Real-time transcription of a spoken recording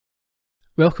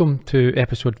Welcome to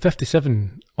episode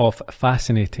 57 of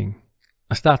Fascinating,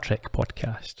 a Star Trek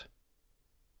podcast.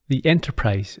 The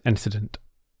Enterprise Incident.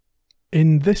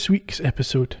 In this week's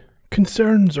episode,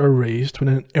 concerns are raised when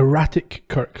an erratic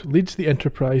Kirk leads the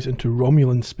Enterprise into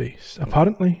Romulan space,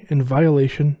 apparently in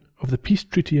violation of the peace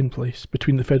treaty in place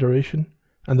between the Federation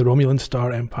and the Romulan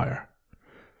Star Empire.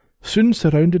 Soon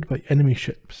surrounded by enemy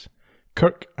ships,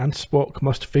 Kirk and Spock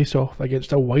must face off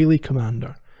against a wily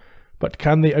commander. But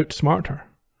can they outsmart her,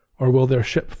 or will their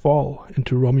ship fall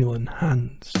into Romulan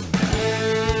hands?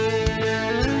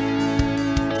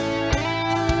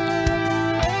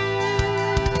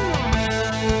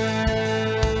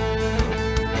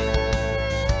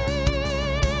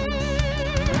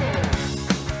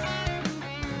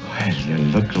 Well, you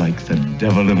look like the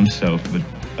devil himself, but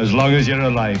as long as you're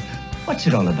alive. What's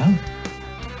it all about?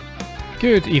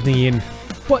 Good evening, Ian.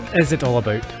 What is it all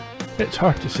about? It's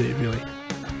hard to say, really.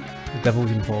 The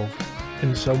devil's involved.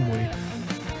 In some way.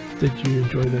 Did you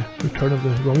enjoy the return of the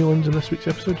Romulans in this week's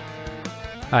episode?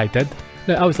 I did.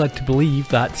 Now, I was led to believe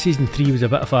that season 3 was a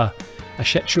bit of a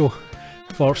shit show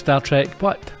for Star Trek,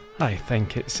 but I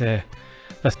think this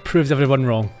proves everyone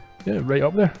wrong. Yeah, right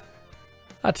up there.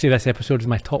 I'd say this episode is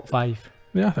my top 5.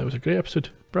 Yeah, I thought it was a great episode.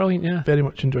 Brilliant, yeah. Very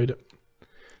much enjoyed it.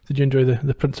 Did you enjoy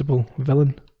the principal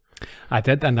villain? I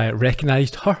did, and I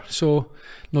recognised her, so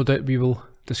no doubt we will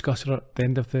discuss her at the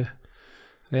end of the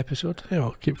episode. Yeah,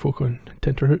 I'll keep folk on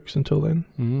tenterhooks until then.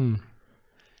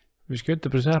 It was good.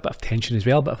 There was a bit of tension as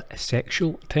well, a bit of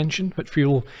sexual tension, which we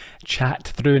will chat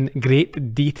through in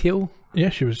great detail. Yeah,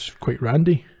 she was quite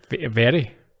randy.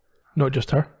 Very. Not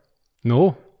just her.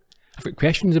 No. I've got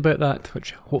questions about that,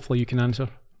 which hopefully you can answer.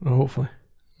 Oh, hopefully.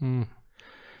 I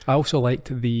also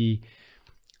liked the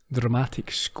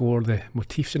dramatic score, the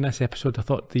motifs in this episode. I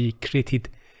thought they created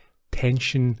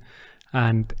tension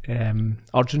and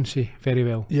urgency very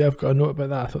well. Yeah, I've got a note about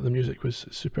that. I thought the music was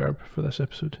superb for this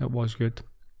episode. It was good.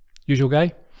 Usual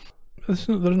guy? There's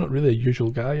not really a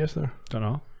usual guy, is there? Don't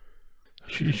know.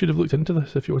 You should have looked into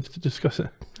this if you wanted to discuss it.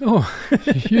 Oh,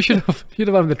 you should have. You'd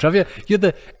have had the trivia.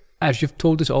 You're as you've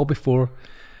told us all before,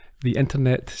 the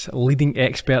internet's leading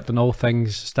expert in all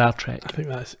things Star Trek. I think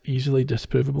that's easily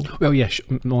disprovable. Well, yes,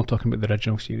 no, I'm talking about the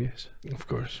original series. Of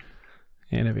course.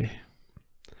 Anyway.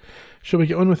 Shall we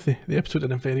get on with the episode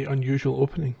in a very unusual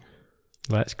opening?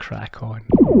 Let's crack on.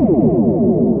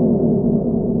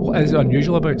 What is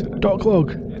unusual about it? Doc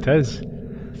log. It is.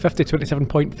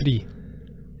 5027.3.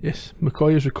 Yes,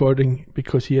 McCoy is recording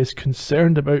because he is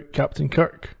concerned about Captain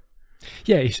Kirk.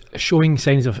 Yeah, he's showing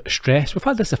signs of stress. We've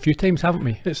had this a few times, haven't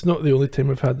we? It's not the only time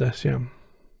we've had this, yeah.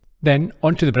 Then,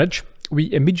 onto the bridge,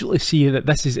 we immediately see that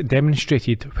this is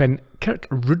demonstrated when Kirk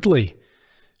rudely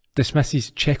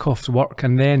dismisses Chekhov's work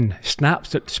and then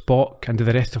snaps at Spock and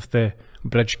the rest of the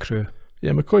bridge crew.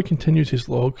 Yeah, McCoy continues his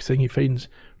log, saying he finds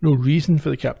no reason for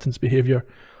the captain's behaviour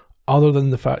other than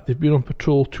the fact they've been on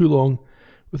patrol too long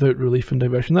without relief and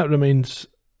diversion. That reminds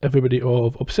everybody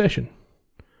of Obsession.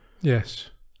 Yes.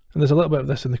 And there's a little bit of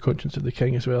this in The Conscience of the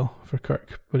King as well for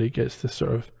Kirk, where he gets this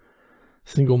sort of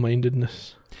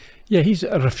single-mindedness. Yeah, he's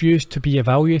refused to be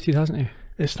evaluated, hasn't he?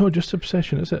 It's not just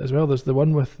Obsession, is it, as well? There's the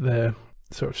one with the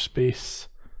sort of space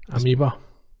amoeba.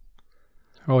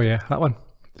 Oh yeah, that one.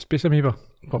 Space amoeba.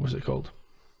 What was it called?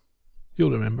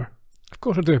 You'll remember. Of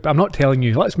course I do, but I'm not telling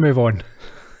you. Let's move on.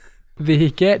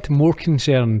 They get more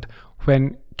concerned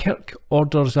when Kirk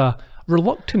orders a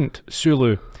reluctant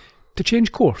Sulu to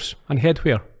change course and head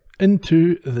where?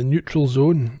 Into the neutral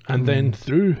zone, and then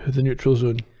through the neutral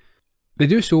zone. They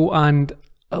do so, and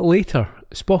later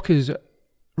Spock is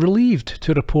relieved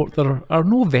to report there are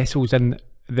no vessels in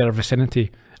their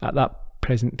vicinity at that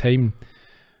present time.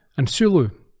 And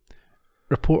Sulu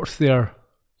reports they're,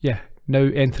 now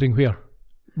entering where?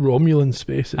 Romulan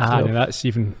space itself. No, that's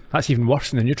even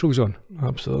worse than the neutral zone.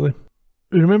 Absolutely.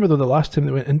 Remember though, the last time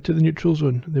they went into the neutral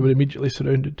zone, they were immediately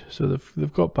surrounded, so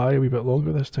they've got by a wee bit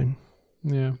longer this time.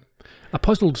 Yeah. A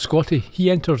puzzled Scotty,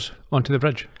 he enters onto the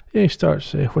bridge. Yeah, he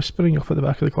starts whispering off at the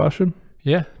back of the classroom.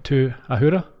 Yeah, to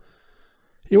Ahura.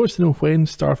 He wants to know when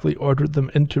Starfleet ordered them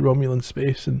into Romulan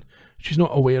space, and she's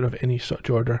not aware of any such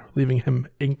order, leaving him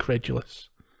incredulous.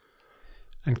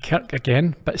 And Kirk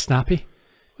again, bit snappy.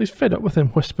 He's fed up with him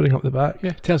whispering up the back.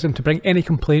 Yeah, tells him to bring any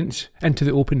complaints into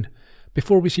the open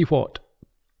before we see what?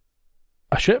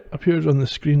 A ship appears on the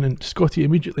screen and Scotty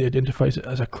immediately identifies it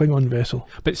as a Klingon vessel.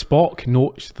 But Spock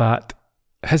notes that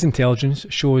his intelligence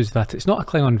shows that it's not a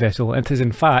Klingon vessel, it is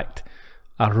in fact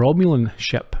a Romulan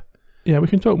ship. Yeah, we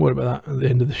can talk more about that at the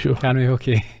end of the show. Can we?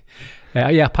 Okay.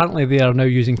 Apparently they are now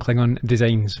using Klingon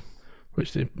designs.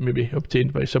 Which they maybe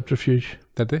obtained by subterfuge.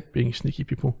 Did they? Being sneaky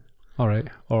people. Alright,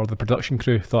 or the production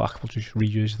crew thought, we'll just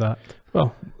reuse that.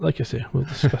 Well, like I say, we'll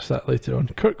discuss that later on.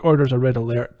 Kirk orders a red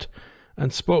alert,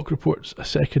 and Spock reports a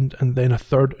second and then a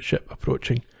third ship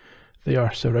approaching. They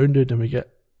are surrounded, and we get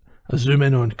a zoom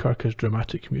in on Kirk as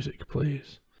dramatic music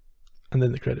plays. And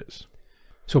then the credits.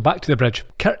 So back to the bridge.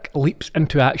 Kirk leaps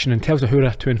into action and tells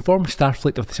Uhura to inform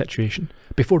Starfleet of the situation,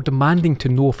 before demanding to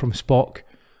know from Spock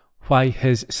why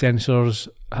his sensors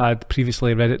had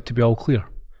previously read it to be all clear.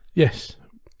 Yes,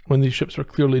 when these ships were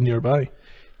clearly nearby.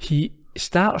 He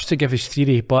starts to give his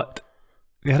theory, but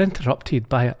they are interrupted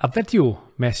by a video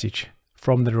message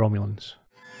from the Romulans.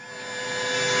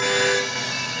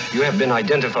 You have been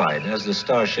identified as the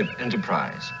Starship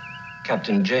Enterprise.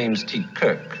 Captain James T.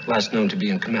 Kirk, last known to be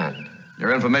in command.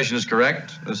 Your information is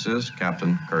correct. This is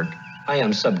Captain Kirk. I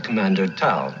am Sub-Commander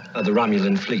Tal of the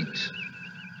Romulan fleet.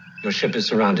 Your ship is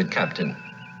surrounded, Captain.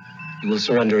 You will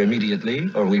surrender immediately,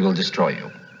 or we will destroy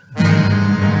you.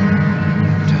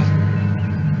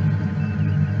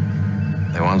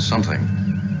 They want something.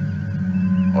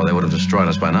 Or they would have destroyed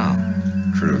us by now.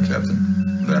 True,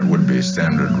 Captain. That would be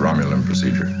standard Romulan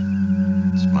procedure.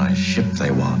 It's my ship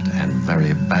they want, and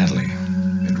very badly.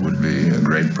 It would be a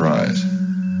great prize.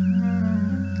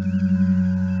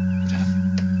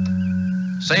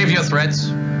 Save your threats.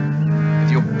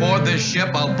 If you board this ship,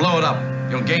 I'll blow it up.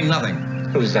 You'll gain nothing.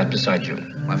 Who is that beside you?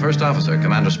 My first officer,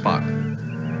 Commander Spock.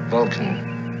 Vulcan.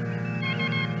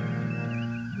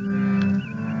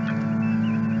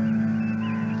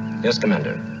 Yes,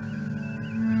 Commander.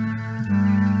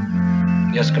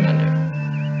 Yes, Commander.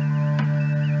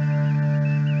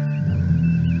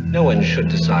 No one should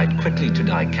decide quickly to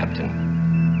die,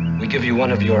 Captain. We give you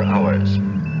 1 of your hours.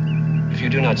 If you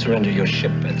do not surrender your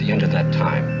ship at the end of that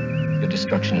time, your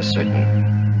destruction is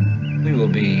certain. We will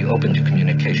be open to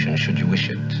communication should you wish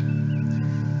it.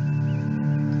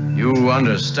 You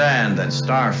understand that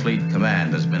Starfleet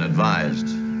Command has been advised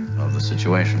of the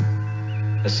situation.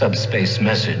 A subspace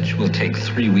message will take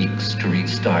 3 weeks to reach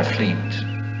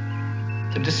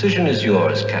Starfleet. The decision is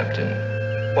yours,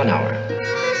 Captain. 1 hour.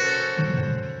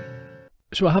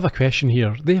 So I have a question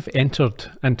here. They've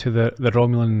entered into the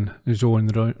Romulan zone,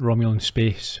 the Romulan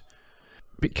space.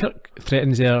 But Kirk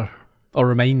threatens there, or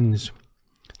reminds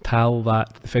Tal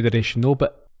that the Federation know,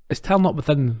 but is Tal not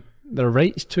within their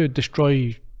rights to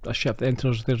destroy a ship that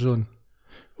enters their zone?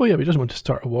 Well, yeah, but he doesn't want to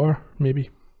start a war, maybe.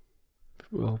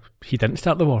 Well, he didn't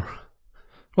start the war.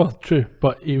 Well, true,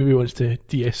 but he maybe wants to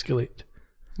de-escalate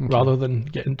rather than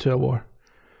get into a war.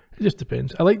 It just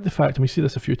depends. I like the fact, and we see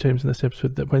this a few times in this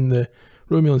episode, that when the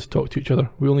Romulans talk to each other,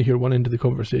 we only hear one end of the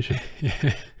conversation.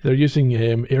 Yeah. They're using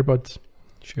earbuds.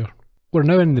 Sure. We're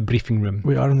now in the briefing room.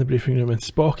 We are in the briefing room, and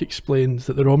Spock explains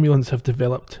that the Romulans have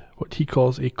developed what he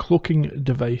calls a cloaking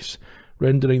device,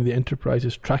 rendering the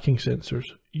Enterprise's tracking sensors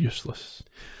useless.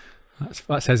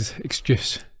 That's his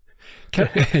excuse.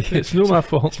 It's not my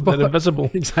fault. Spock, they're invisible.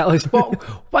 Exactly. Spock,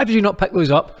 why did you not pick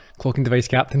those up? Cloaking device,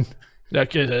 Captain.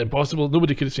 It's impossible.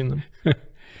 Nobody could have seen them.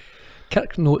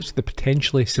 Kirk notes the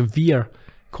potentially severe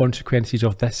consequences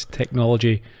of this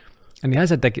technology, and he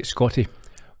has a dig at Scotty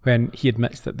when he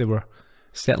admits that they were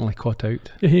certainly caught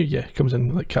out. Yeah, he comes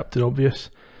in like Captain Obvious,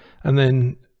 and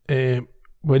then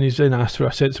when he's then asked for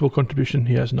a sensible contribution,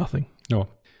 he has nothing. No.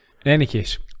 In any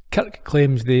case, Kirk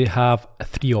claims they have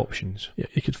 3 options. Yeah,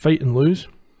 they could fight and lose,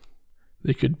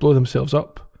 they could blow themselves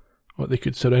up, or they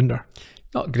could surrender.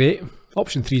 Not great.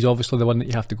 Option 3 is obviously the one that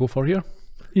you have to go for here.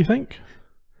 You think?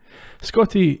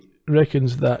 Scotty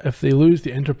reckons that if they lose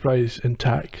the Enterprise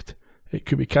intact, it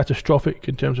could be catastrophic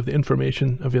in terms of the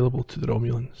information available to the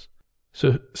Romulans.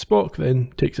 So Spock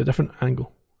then takes a different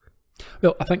angle.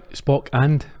 Well, I think Spock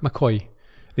and McCoy,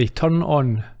 they turn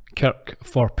on Kirk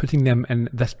for putting them in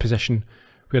this position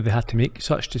where they had to make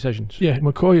such decisions. Yeah,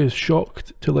 McCoy is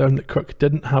shocked to learn that Kirk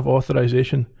didn't have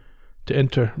authorization to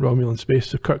enter Romulan space,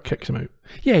 so Kirk kicks him out.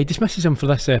 Yeah, he dismisses him for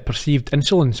this perceived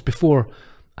insolence before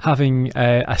having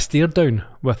a stare down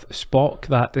with Spock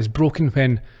that is broken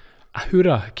when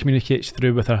Uhura communicates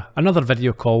through with her another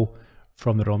video call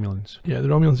from the Romulans. Yeah, the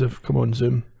Romulans have come on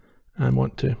Zoom and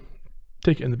want to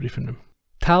take it in the briefing room.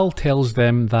 Tal tells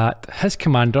them that his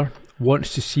commander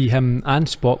wants to see him and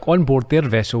Spock on board their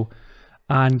vessel,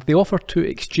 and they offer to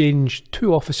exchange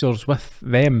 2 officers with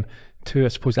them to, I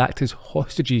suppose, act as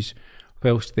hostages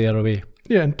whilst they are away.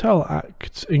 Yeah, and Tal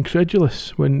acts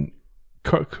incredulous when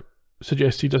Kirk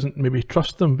suggests he doesn't maybe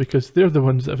trust them because they're the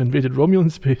ones that have invaded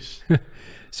Romulan space.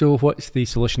 So what's the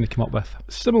solution they come up with?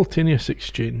 Simultaneous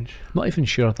exchange. I'm not even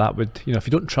sure that would, if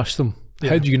you don't trust them,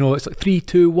 how do you know? It's like 3,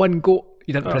 2, 1, go.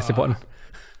 You didn't press the button.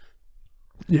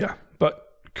 Yeah,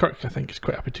 but Kirk, I think, is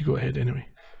quite happy to go ahead anyway.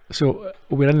 So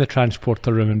we're in the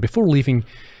transporter room, and before leaving,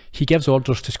 He gives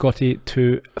orders to Scotty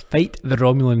to fight the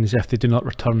Romulans if they do not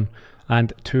return,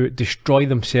 and to destroy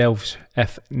themselves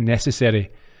if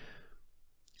necessary.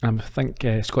 I think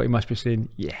Scotty must be saying,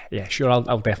 yeah, sure,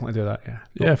 I'll definitely do that.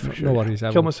 Yeah, for sure. No worries.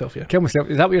 Kill myself, yeah. Kill myself.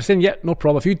 Is that what you're saying? Yeah, no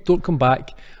problem. If you don't come back,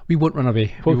 we won't run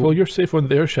away. Well, you're safe on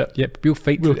their ship. Yep, we'll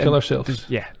fight. We'll kill ourselves.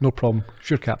 Yeah, no problem.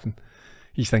 Sure, Captain.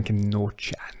 He's thinking, no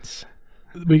chance.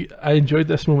 I enjoyed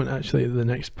this moment, actually, the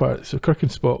next part. So Kirk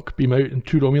and Spock beam out and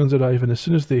 2 Romulans arrive, and as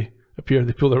soon as they appear,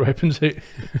 they pull their weapons out.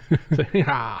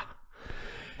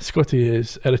 Scotty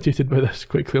is irritated by this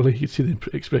quite clearly. You can see the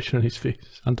expression on his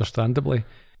face. Understandably.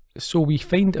 So we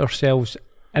find ourselves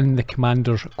in the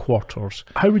commander's quarters.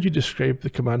 How would you describe the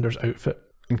commander's outfit?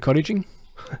 Encouraging.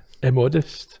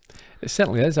 Immodest. It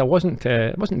certainly is. I wasn't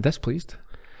displeased.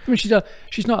 I mean,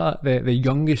 she's not the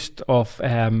youngest of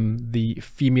the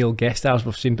female guest stars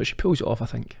we've seen, but she pulls it off, I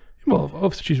think. Well,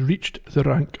 obviously she's reached the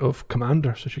rank of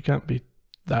commander, so she can't be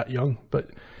that young, but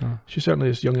she certainly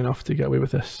is young enough to get away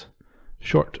with this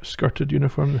short-skirted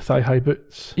uniform, the thigh-high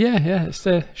boots. Yeah.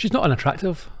 She's not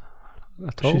unattractive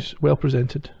at all. She's well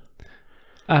presented.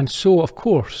 And so, of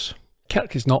course,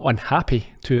 Kirk is not unhappy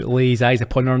to lay his eyes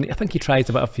upon her. I think he tries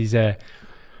a bit of his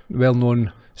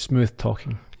well-known smooth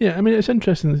talking. Yeah, I mean, it's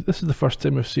interesting. This is the first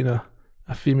time we've seen a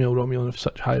female Romulan of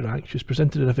such high rank. She's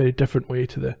presented in a very different way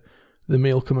to the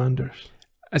male commanders.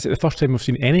 Is it the first time we've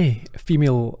seen any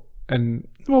female in...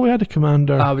 Well, we had a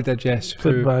commander. We did, yes.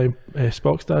 Played by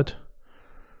Spock's dad.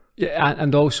 Yeah,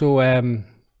 and also when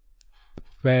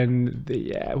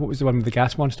what was the one with the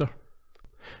gas monster?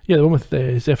 Yeah, the one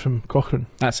with Zephyr Cochrane.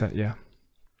 That's it, yeah.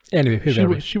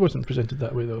 Anyway, she wasn't presented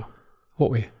that way, though.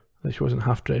 What way? That she wasn't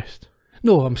half-dressed.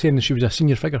 No, I'm saying that she was a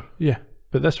senior figure. Yeah,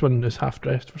 but this one is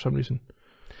half-dressed for some reason.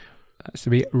 That's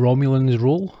the way Romulans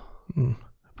roll.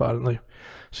 Apparently.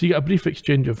 So you get a brief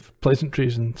exchange of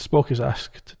pleasantries, and Spock is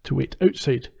asked to wait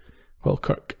outside while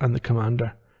Kirk and the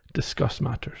commander discuss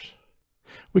matters.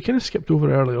 We kind of skipped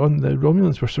over early on. The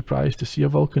Romulans were surprised to see a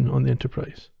Vulcan on the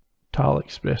Enterprise. Tal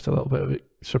expressed a little bit of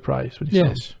surprise when he saw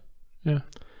him. Yeah.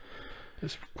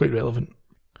 It's quite relevant.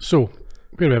 So,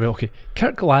 where are we? Okay.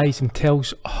 Kirk lies and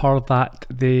tells her that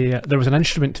there was an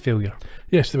instrument failure.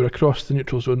 Yes, they were across the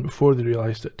neutral zone before they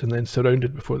realised it, and then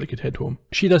surrounded before they could head home.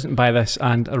 She doesn't buy this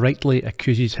and rightly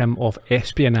accuses him of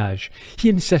espionage. He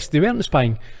insists they weren't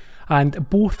spying, and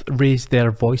both raise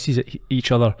their voices at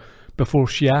each other before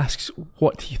she asks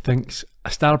what he thinks a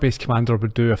starbase commander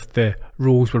would do if the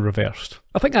roles were reversed.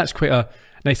 I think that's quite a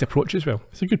nice approach as well.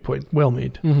 It's a good point, well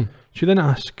made. She then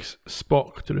asks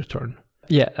Spock to return.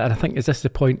 Yeah, and I think, is this the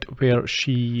point where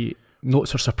she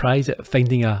notes her surprise at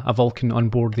finding a Vulcan on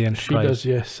board the Enterprise? She does,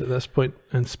 yes, at this point.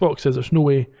 And Spock says there's no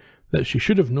way that she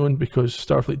should have known because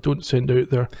Starfleet don't send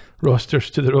out their rosters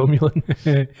to the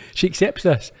Romulans. She accepts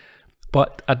this,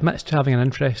 but admits to having an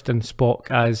interest in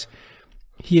Spock as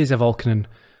he is a Vulcan, and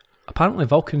apparently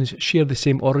Vulcans share the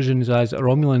same origins as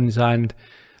Romulans, and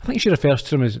I think she refers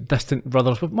to them as distant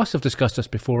brothers. We must have discussed this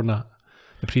before in the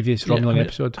previous Romulan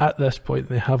episode. At this point,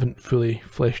 they haven't fully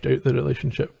fleshed out the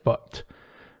relationship, but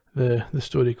the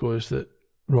story goes that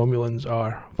Romulans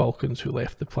are Vulcans who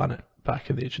left the planet back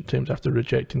in the ancient times after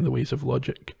rejecting the ways of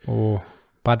logic. Oh,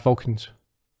 bad Vulcans.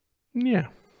 Yeah.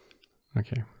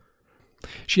 Okay.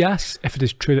 She asks if it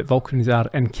is true that Vulcans are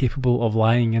incapable of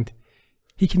lying, and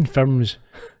he confirms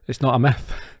it's not a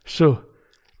myth. So,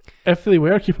 if they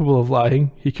were capable of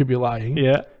lying, he could be lying.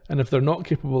 Yeah. And if they're not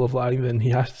capable of lying, then he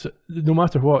has to, no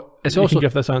matter what, he can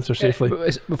give this answer safely.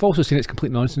 We've also seen it's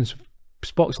complete nonsense.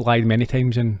 Spock's lied many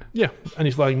times, and yeah, and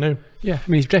he's lying now. Yeah, I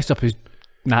mean, he's dressed up as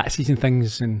Nazis and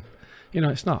things, and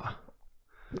it's not.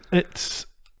 It's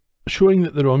showing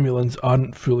that the Romulans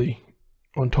aren't fully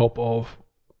on top of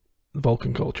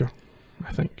Vulcan culture,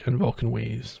 I think, and Vulcan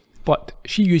ways. But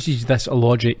she uses this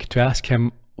logic to ask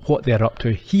him what they're up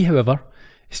to. He, however,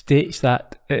 states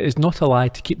that it is not a lie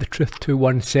to keep the truth to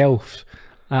oneself,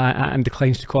 and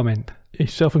declines to comment.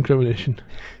 It's self-incrimination.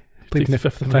 Pleading the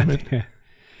Fifth Amendment. Yeah.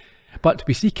 But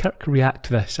we see Kirk react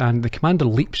to this, and the commander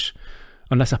leaps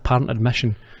on this apparent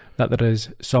admission that there is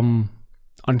some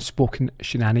unspoken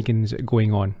shenanigans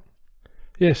going on.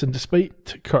 Yes, and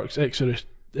despite Kirk's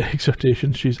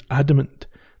exhortation, she's adamant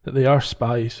that they are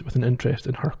spies with an interest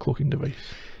in her cloaking device.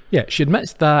 Yeah, she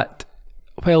admits that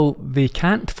while they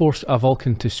can't force a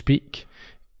Vulcan to speak,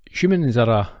 humans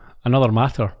are another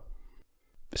matter.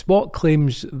 Spock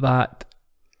claims that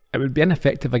it would be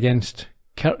ineffective against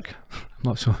Kirk. I'm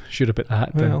not so sure about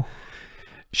that. Well,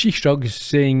 she shrugs,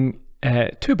 saying,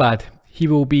 too bad, he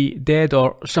will be dead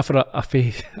or suffer a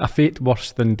fate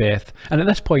worse than death. And at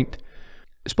this point,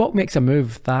 Spock makes a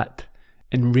move that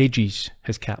enrages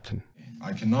his captain.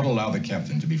 I cannot allow the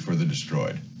captain to be further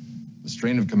destroyed. The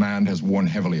strain of command has worn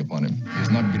heavily upon him. He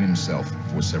has not been himself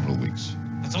for several weeks.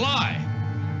 That's a lie.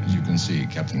 As you can see,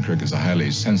 Captain Kirk is a highly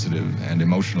sensitive and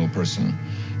emotional person.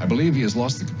 I believe he has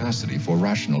lost the capacity for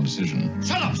rational decision.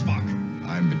 Shut up, Spock.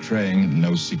 I'm betraying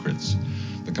no secrets.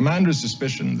 The commander's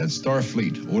suspicion that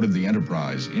Starfleet ordered the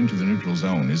Enterprise into the neutral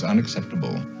zone is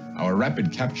unacceptable. Our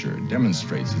rapid capture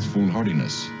demonstrates its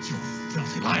foolhardiness. You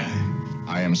filthy liar.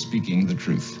 I am speaking the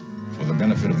truth for the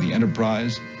benefit of the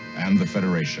Enterprise and the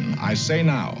Federation. I say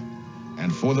now,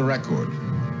 and for the record,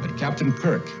 that Captain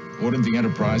Kirk ordered the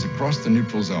Enterprise across the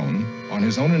neutral zone on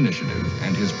his own initiative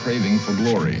and his craving for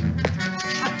glory.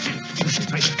 I'll kill you, you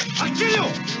traitor. I'll kill you!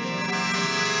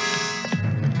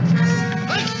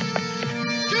 I'll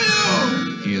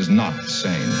kill you! He is not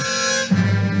sane.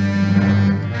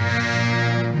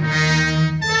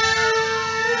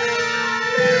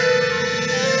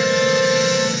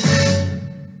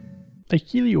 I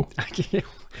kill you.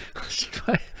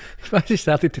 Why has he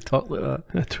started to talk like that?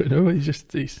 I don't know.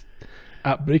 He's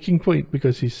at breaking point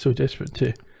because he's so desperate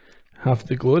to have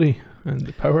the glory and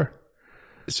the power.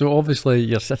 So obviously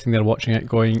you're sitting there watching it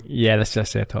going, yeah, this is a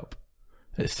setup.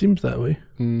 It seems that way.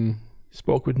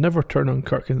 Spock would never turn on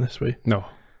Kirk in this way. No.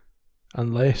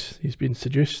 Unless he's been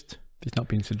seduced. He's not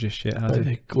been seduced yet, has by he?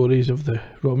 the glories of the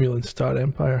Romulan Star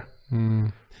Empire.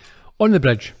 On the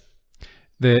bridge,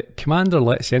 the commander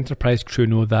lets the Enterprise crew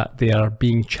know that they are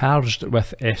being charged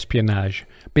with espionage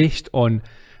based on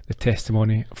the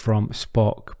testimony from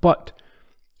Spock. But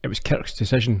it was Kirk's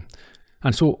decision.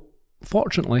 And so,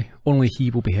 fortunately, only he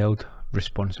will be held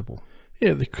responsible.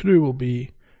 Yeah, the crew will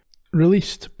be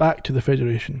released back to the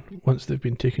Federation once they've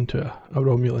been taken to a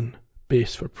Romulan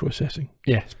base for processing.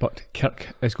 Yes, but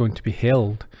Kirk is going to be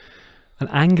held. An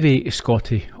angry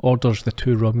Scotty orders the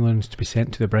two Romulans to be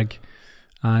sent to the brig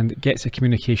and gets a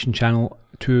communication channel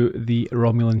to the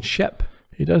Romulan ship.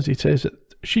 He does. He says that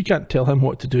she can't tell him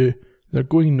what to do. They're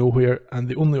going nowhere, and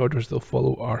the only orders they'll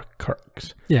follow are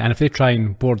Kirk's. Yeah, and if they try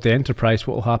and board the Enterprise,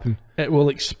 what will happen? It will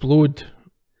explode.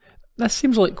 This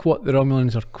seems like what the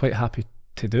Romulans are quite happy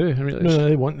to do. No,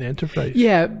 they want the Enterprise.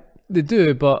 Yeah, they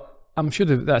do, but I'm sure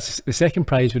that's the second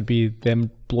prize would be them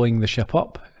blowing the ship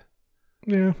up.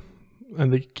 Yeah,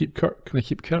 and they keep Kirk. They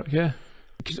keep Kirk, yeah.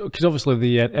 Because obviously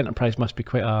the Enterprise must be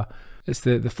quite it's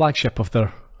the flagship of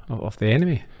the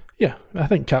enemy. Yeah, I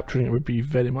think capturing it would be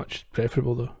very much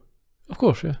preferable though. Of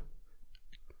course, yeah.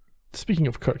 Speaking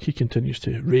of Kirk, he continues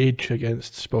to rage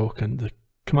against Spock, and the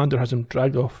commander has him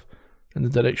dragged off in the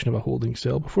direction of a holding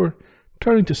cell before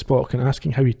turning to Spock and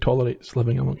asking how he tolerates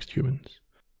living amongst humans.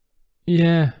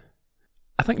 Yeah.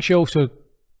 I think she also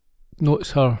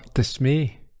notes her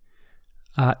dismay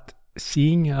at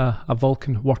seeing a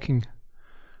Vulcan working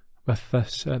with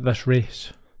this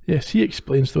race. Yes, he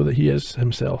explains though that he is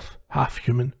himself half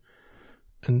human,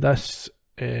 and this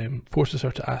forces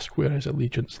her to ask where his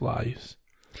allegiance lies.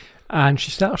 And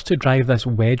she starts to drive this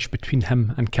wedge between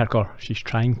him and Kirk, or she's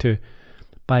trying to,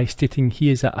 by stating he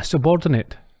is a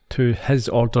subordinate to his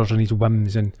orders and his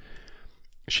whims, and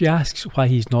she asks why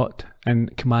he's not in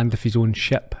command of his own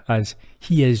ship, as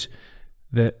he is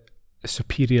the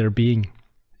superior being.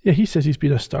 Yeah, he says he's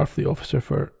been a Starfleet officer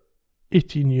for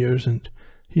 18 years and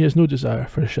he has no desire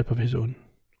for a ship of his own.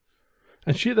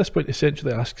 And she at this point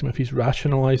essentially asks him if he's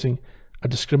rationalising a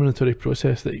discriminatory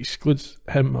process that excludes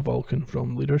him, a Vulcan,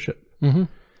 from leadership. Mm-hmm.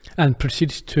 And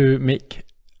proceeds to make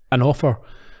an offer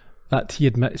that he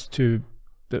admits to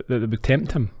that would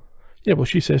tempt him. Yeah, well,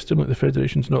 she says to him that the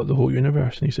Federation's not the whole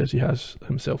universe, and he says he has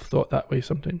himself thought that way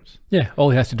sometimes. Yeah, all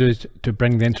he has to do is to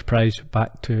bring the Enterprise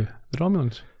back to the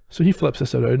Romulans. So he flips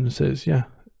this around and says, yeah,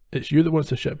 it's you that wants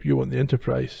the ship, you want the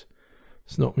Enterprise.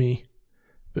 It's not me.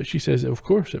 But she says that, of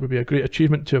course, it would be a great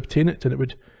achievement to obtain it, and it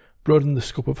would broaden the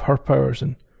scope of her powers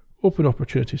and open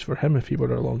opportunities for him if he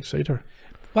were alongside her.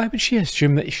 Why would she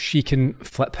assume that she can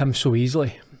flip him so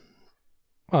easily?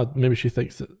 Well, maybe she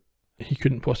thinks that he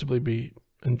couldn't possibly be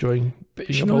enjoying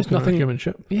being a knows Vulcan on a human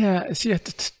ship. Yeah, see,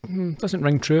 it doesn't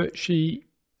ring true. She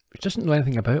doesn't know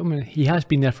anything about him. He has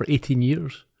been there for 18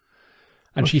 years.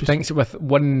 And she thinks that with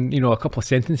one, a couple of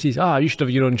sentences, you should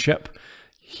have your own ship,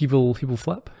 he will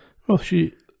flip. Well,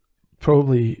 she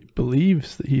probably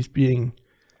believes that he's being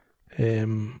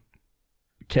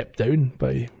kept down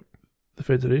by the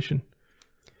Federation.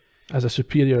 As a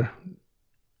superior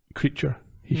creature,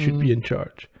 he should be in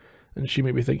charge. And she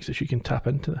maybe thinks that she can tap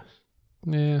into this.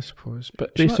 Yeah, I suppose.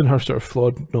 But based on her sort of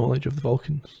flawed knowledge of the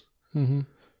Vulcans. Mm-hmm.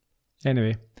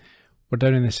 Anyway, we're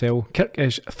down in the cell. Kirk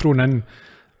is thrown in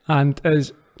and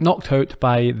is knocked out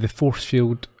by the force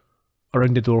field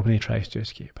around the door when he tries to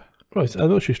escape. Right, I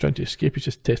know she's trying to escape, he's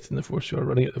just testing the force field,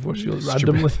 running at the force field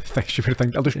randomly. Stupid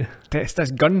thing. I'll just test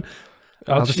this gun.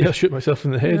 I'll just shoot myself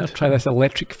in the head. Yeah, try this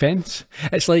electric fence.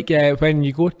 It's like when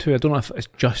you go to, I don't know if it's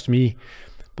just me,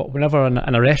 but whenever in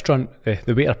a restaurant,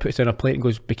 the waiter puts down a plate and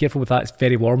goes, "Be careful with that, it's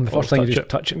very warm." The first thing you just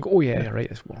touch it and go, "Oh yeah, right,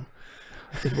 it's warm."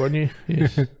 I did warn you.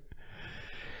 Yes.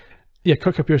 Yeah,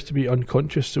 Kirk appears to be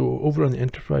unconscious, so over on the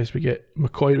Enterprise we get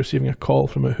McCoy receiving a call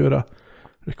from Uhura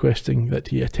requesting that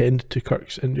he attend to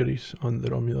Kirk's injuries on the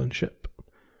Romulan ship.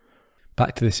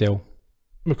 Back to the cell.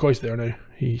 McCoy's there now.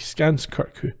 He scans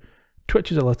Kirk, who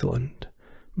twitches a little, and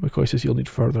McCoy says he'll need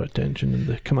further attention and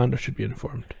the commander should be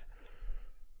informed.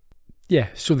 Yeah,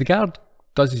 so the guard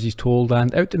does as he's told,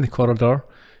 and out in the corridor,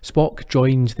 Spock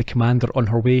joins the commander on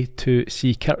her way to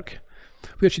see Kirk,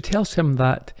 where she tells him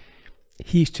that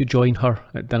he's to join her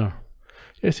at dinner.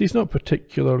 Yes, he's not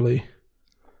particularly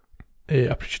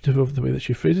appreciative of the way that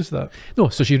she phrases that. No,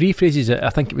 so she rephrases it. I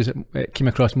think it came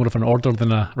across more of an order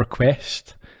than a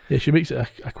request. Yeah, she makes it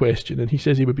a question, and he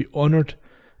says he would be honoured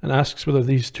and asks whether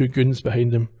these two goons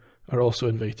behind him are also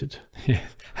invited. Yeah.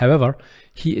 However,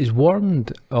 he is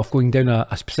warned of going down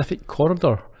a specific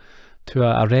corridor to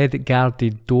a red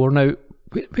guarded door. Now,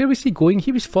 where was he going?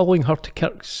 He was following her to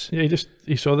Kirk's. Yeah,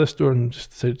 he saw this door and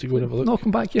just decided to go and have a look. No,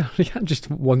 come back here. You can't just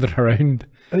wander around.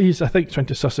 He's, I think, trying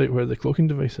to suss out where the cloaking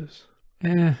device is.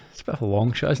 Yeah, it's a bit of a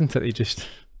long shot, isn't it? He just...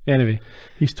 Anyway.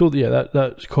 He's told,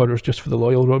 that corridor's just for the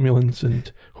loyal Romulans,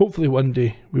 and hopefully one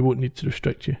day we won't need to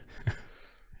restrict you.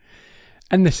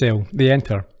 In the cell, they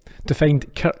enter to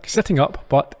find Kirk sitting up,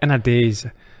 but in a daze,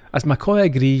 as McCoy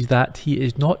agrees that he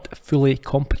is not fully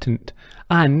competent,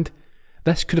 and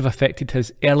this could have affected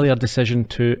his earlier decision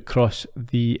to cross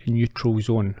the neutral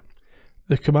zone.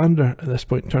 The commander at this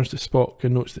point turns to Spock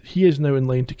and notes that he is now in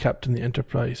line to captain the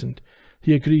Enterprise, and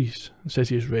he agrees and says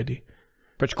he is ready.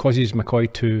 Which causes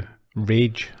McCoy to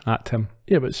rage at him.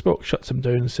 Yeah, but Spock shuts him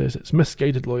down and says it's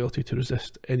misguided loyalty to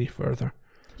resist any further.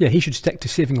 Yeah, he should stick to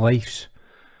saving lives,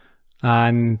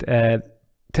 and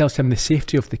tells him the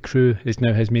safety of the crew is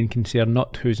now his main concern,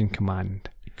 not who's in command.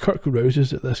 Kirk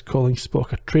rouses at this, calling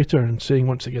Spock a traitor and saying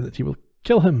once again that he will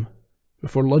kill him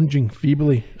before lunging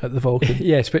feebly at the Vulcan.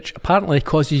 Yes, which apparently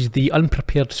causes the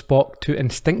unprepared Spock to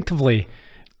instinctively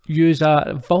use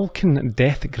a Vulcan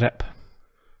death grip.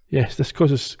 Yes, this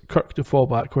causes Kirk to fall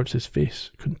backwards, his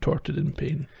face contorted in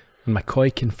pain. And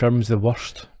McCoy confirms the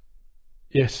worst.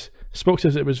 Yes, Spock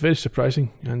says it was very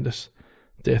surprising, and this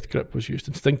death grip was used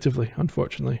instinctively,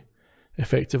 unfortunately,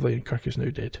 effectively, and Kirk is now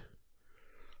dead.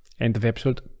 End of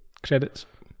episode. Credits.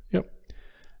 Yep.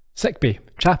 Sickbay.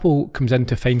 Chapel comes in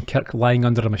to find Kirk lying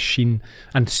under a machine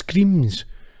and screams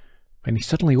when he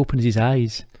suddenly opens his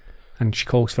eyes, and she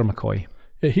calls for McCoy.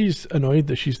 Yeah, he's annoyed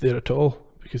that she's there at all,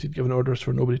 because he'd given orders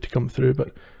for nobody to come through,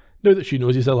 but now that she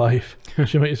knows he's alive,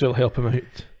 she might as well help him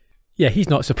out. Yeah, he's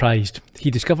not surprised. He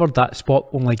discovered that Spock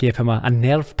only gave him a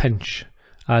nerve pinch,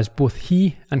 as both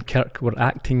he and Kirk were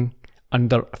acting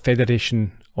under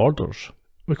Federation orders.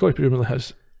 McCoy presumably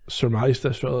has surmised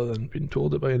this rather than been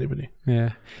told it by anybody.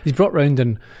 Yeah. He's brought round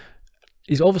and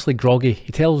he's obviously groggy.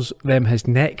 He tells them his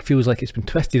neck feels like it's been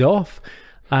twisted off,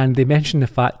 and they mention the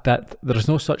fact that there is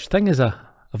no such thing as a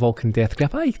Vulcan death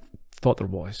grip. I thought there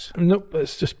was. Nope,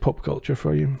 it's just pop culture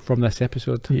for you. From this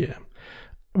episode. Yeah.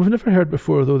 We've never heard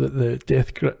before, though, that the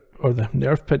death grip or the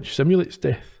nerve pinch simulates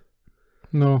death.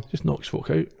 No. It just knocks folk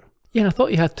out. Yeah, and I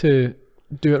thought you had to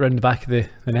do it around the back of the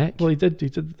neck. Well, he did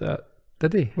that.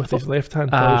 Did he? With his left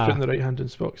hand, while he was putting the right hand in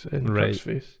Spock's Kirk's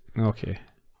face. Okay.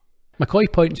 McCoy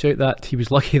points out that he was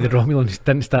lucky the Romulans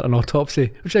didn't start an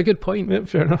autopsy, which is a good point. Yep,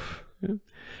 fair enough. Yeah.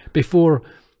 Before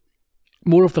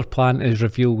more of their plan is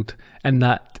revealed, in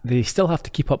that they still have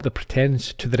to keep up the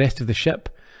pretense to the rest of the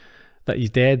ship that he's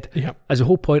dead. Yep. As the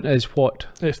whole point is what?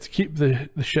 It's to keep the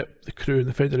ship, the crew and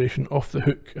the Federation off the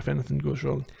hook if anything goes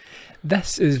wrong.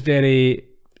 This is very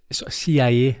sort of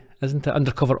CIA, isn't it?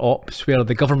 Undercover ops, where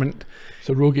the government... It's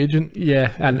a rogue agent.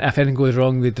 Yeah, and if anything goes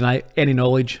wrong, they deny any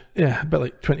knowledge. Yeah, a bit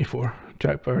like 24,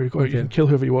 Jack Bauer. You can kill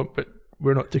whoever you want, but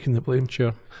we're not taking the blame.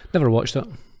 Sure. Never watched it.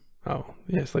 Oh,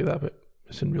 yeah, it's like that, but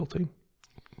it's in real time.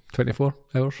 24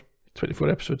 hours? 24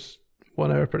 episodes,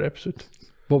 1 hour per episode.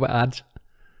 What about ads?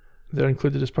 They're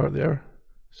included as part of the hour.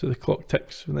 So the clock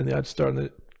ticks and then the ads start and then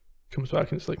it comes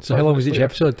back and it's like... So how long was each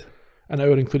episode? An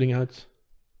hour including ads.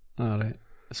 Oh, right.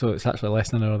 So it's actually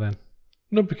less than an hour then?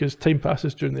 No, because time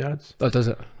passes during the ads. Oh, does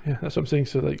it? Yeah, that's what I'm saying.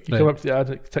 So like you come up to the ad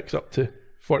and it ticks up to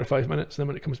 45 minutes, and then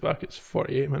when it comes back it's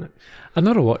 48 minutes. I've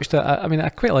never watched it. I mean, I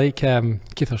quite like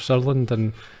Kiefer Sutherland,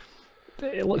 and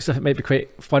it looks like it might be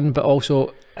quite fun, but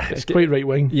also... It's quite right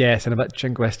wing. Yes, and a bit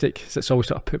jingoistic, so it's always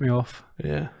sort of put me off.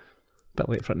 Yeah. Bit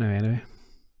late for it now anyway.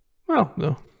 Well,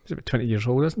 no. It's about 20 years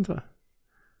old, isn't it?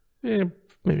 Yeah,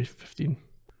 maybe 15.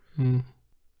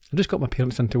 I just got my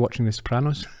parents into watching The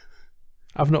Sopranos.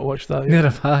 I've not watched that yet. Neither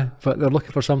have I, but they're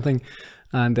looking for something,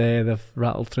 and they've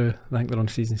rattled through. I think they're on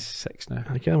season 6 now.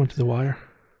 I get them onto The Wire.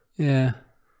 Yeah.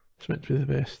 It's meant to be the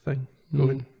best thing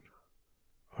going.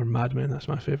 Or Mad Men, that's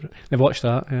my favourite. They've watched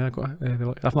that. Yeah,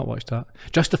 I've not watched that.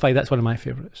 Justified, that's one of my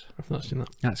favourites. I've not seen that.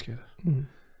 That's good.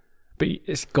 But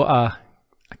it's got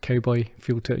a cowboy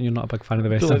feel to it, and you're not a big fan of the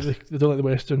They westerns. don't like the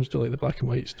westerns, don't like the black and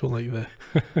whites, don't like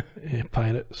the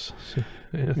pirates. So,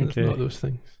 it's not those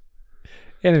things.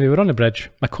 Anyway, we're on the bridge.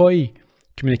 McCoy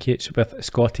communicates with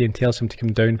Scotty and tells him to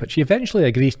come down, which he eventually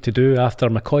agrees to do after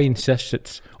McCoy insists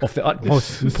it's of the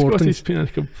utmost importance. Scotty's being a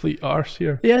complete arse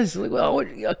here. Yes, like, well,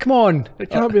 come on.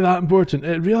 It can't be that important.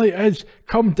 It really is.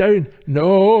 Come down.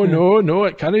 No,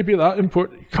 it can't be that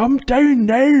important. Come down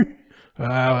now.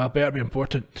 Well, it better be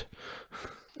important.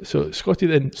 So Scotty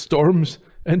then storms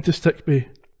into sick bay,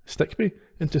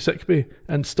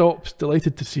 and stops,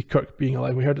 delighted to see Kirk being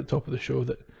alive. We heard at the top of the show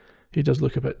that he does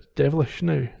look a bit devilish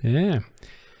now. Yeah.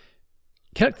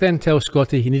 Kirk then tells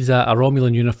Scotty he needs a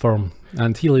Romulan uniform,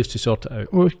 and he leaves to sort it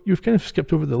out. Well, you've kind of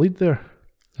skipped over the lead there.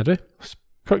 I do?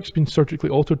 Kirk's been surgically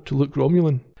altered to look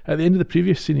Romulan. At the end of the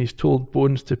previous scene, he's told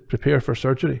Bones to prepare for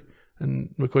surgery,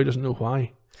 and McCoy doesn't know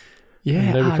why. Yeah,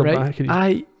 and now we come right. back and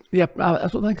I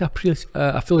don't think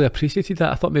I fully appreciated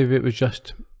that. I thought maybe it was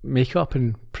just makeup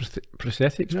and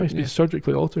prosthetics. No, he's been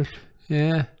surgically altered.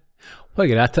 Yeah. Well,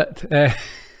 you're at it.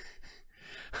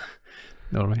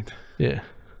 Never mind. Yeah.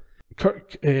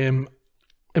 Kirk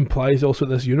implies also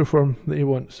this uniform that he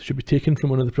wants should be taken from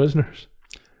one of the prisoners.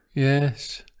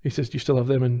 Yes. He says, do you still have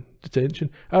them in detention?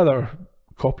 Either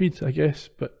copied, I guess,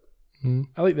 but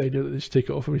I like the idea that they just take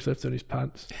it off him. He's left down his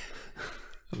pants.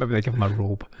 Maybe they give him a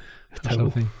robe or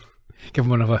something. Give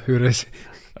him one of a Hoorah's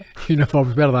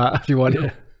uniforms. Wear that if you want.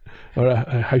 Yeah. Or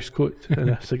a house coat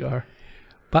and a cigar.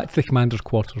 Back to the commander's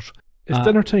quarters. It's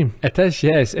dinner time. It is,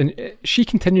 yes. And she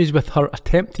continues with her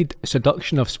attempted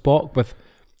seduction of Spock with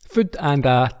food and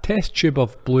a test tube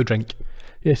of blue drink.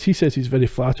 Yes, he says he's very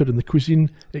flattered, and the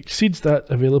cuisine exceeds that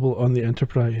available on the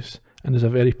Enterprise and is a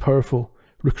very powerful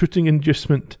recruiting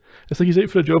inducement. It's like he's out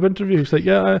for a job interview. He's like,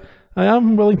 yeah, I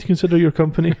am willing to consider your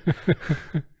company,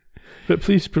 but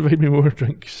please provide me more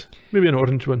drinks. Maybe an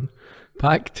orange one.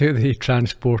 Back to the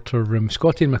transporter room.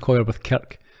 Scotty and McCoy are with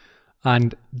Kirk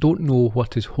and don't know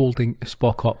what is holding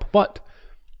Spock up. But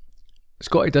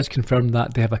Scotty does confirm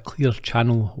that they have a clear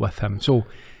channel with him. So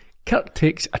Kirk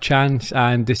takes a chance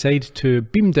and decides to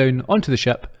beam down onto the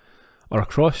ship or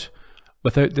across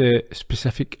without the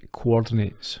specific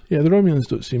coordinates. Yeah, the Romulans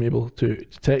don't seem able to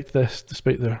detect this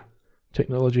despite their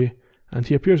technology, and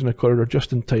he appears in a corridor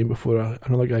just in time before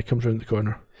another guy comes around the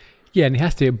corner. Yeah, and he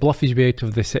has to bluff his way out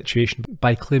of the situation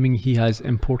by claiming he has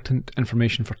important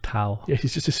information for Tal. Yeah,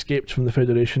 he's just escaped from the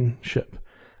Federation ship,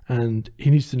 and he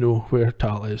needs to know where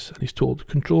Tal is, and he's told,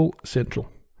 Control Central.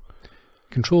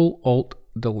 Control, Alt,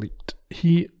 Delete.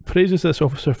 He praises this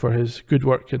officer for his good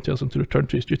work and tells him to return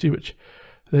to his duty, which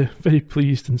the very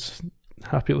pleased and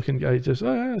happy-looking guy says,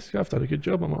 oh, yes, I've done a good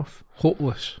job, I'm off.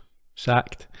 Hopeless.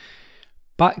 Sacked.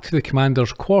 Back to the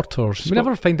commander's quarters. We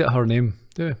never find out her name,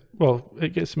 do we? Well,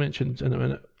 it gets mentioned in a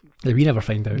minute. Yeah, we never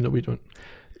find out. No, we don't.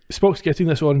 Spock's getting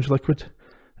this orange liquid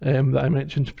that I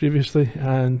mentioned previously,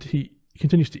 and he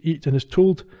continues to eat and is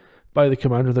told by the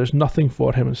commander there's nothing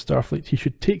for him in Starfleet. He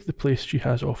should take the place she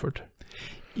has offered.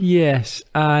 Yes,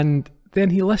 and then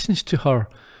he listens to her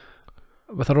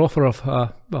with her offer of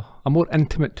a more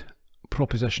intimate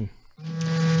proposition.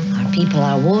 Our people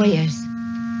are warriors,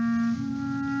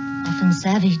 often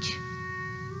savage,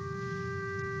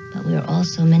 but we are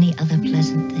also many other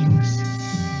pleasant things.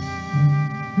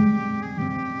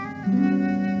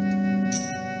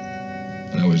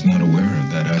 I was not aware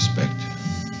of that aspect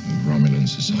of Romulan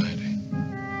society.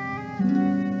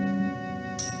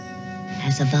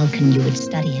 As a Vulcan, you would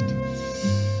study it.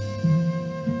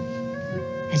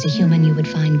 As a human, you would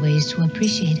find ways to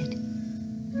appreciate it.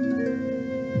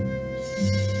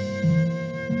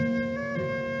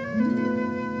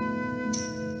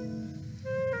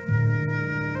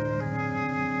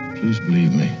 Please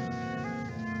believe me.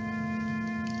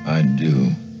 I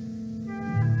do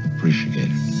appreciate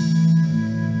it.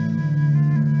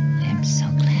 I am so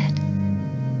glad.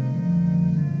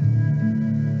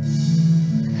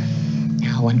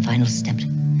 Now, one final step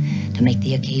to make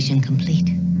the occasion complete.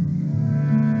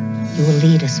 You will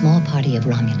lead a small party of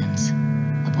Romulans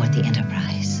aboard the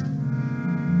Enterprise.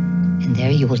 And there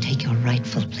you will take your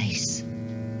rightful place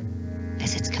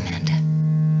as its commander.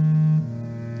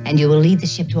 And you will lead the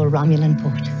ship to a Romulan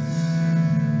port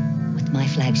with my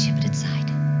flagship at its side.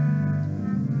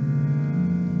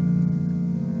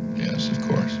 Yes, of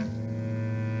course.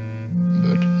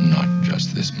 But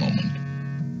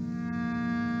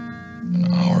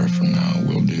from now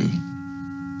will do.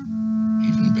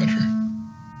 Even better.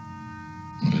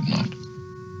 Will it not?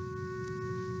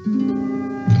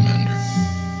 Commander.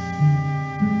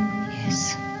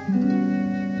 Yes.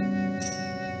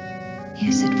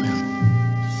 Yes, it will.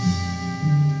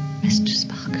 Mr.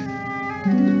 Spock.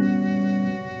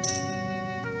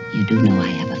 You do know I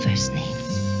have a first name.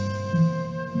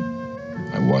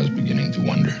 I was beginning to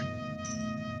wonder.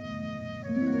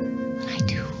 I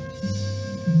do.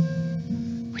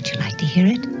 Would you like to hear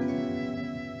it?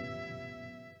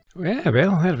 Yeah,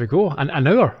 well, there we go. An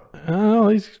hour. Oh,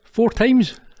 he's 4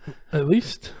 times. at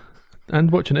least.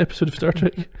 And watch an episode of Star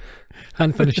Trek.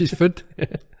 And finishes food.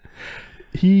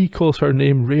 He calls her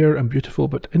name rare and beautiful,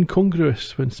 but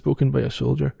incongruous when spoken by a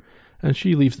soldier, and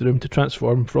she leaves the room to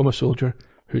transform from a soldier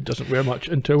who doesn't wear much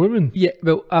into a woman. Yeah,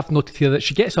 well, I've noted here that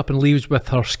she gets up and leaves with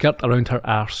her skirt around her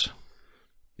arse.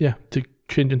 Yeah, to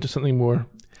change into something more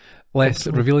Less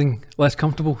revealing, less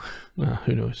comfortable.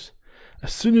 who knows.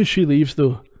 As soon as she leaves,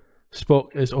 though,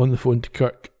 Spock is on the phone to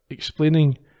Kirk,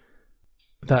 explaining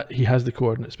that he has the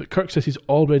coordinates, but Kirk says he's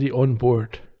already on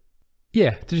board.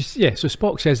 Yeah, so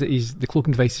Spock says that the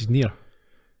cloaking device is near.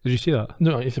 Did you see that?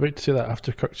 No, he's about to say that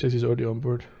after Kirk says he's already on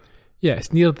board. Yeah,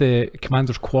 it's near the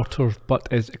commander's quarters, but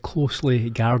is closely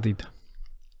guarded.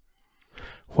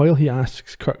 While he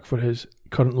asks Kirk for his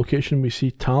current location, we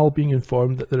see Tal being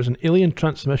informed that there is an alien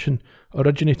transmission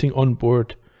originating on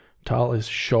board. Tal is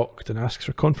shocked and asks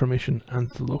for confirmation and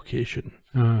the location.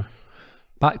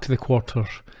 Back to the quarters.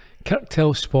 Kirk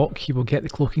tells Spock he will get the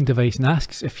cloaking device and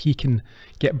asks if he can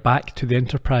get back to the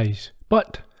Enterprise.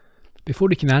 But before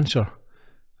he can answer,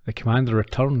 the commander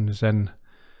returns in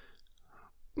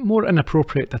more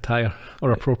inappropriate attire,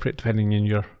 or appropriate depending on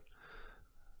your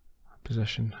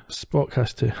position. Spock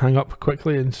has to hang up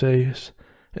quickly and says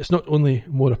it's not only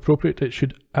more appropriate, it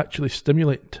should actually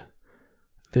stimulate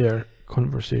their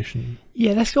conversation.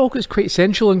 Yeah, this all gets quite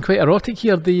sensual and quite erotic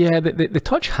here. They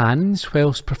touch hands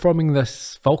whilst performing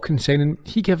this Vulcan sign, and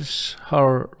he gives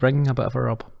her ring a bit of a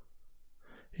rub.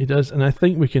 He does, and I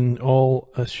think we can all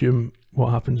assume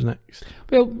what happens next.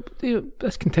 Well,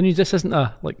 this continues. This isn't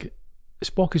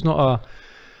Spock is not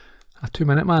a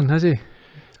 2-minute man, is he?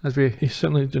 He's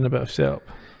certainly doing a bit of setup.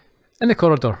 In the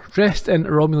corridor, dressed in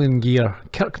Romulan gear,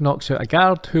 Kirk knocks out a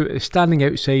guard who is standing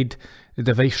outside the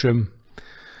device room.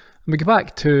 And we go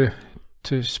back to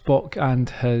Spock and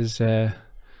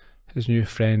his new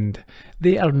friend.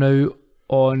 They are now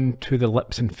on to the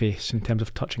lips and face in terms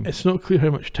of touching. It's not clear how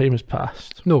much time has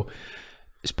passed. No.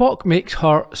 Spock makes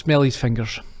her smell his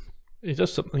fingers. He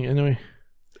does something anyway.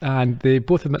 And they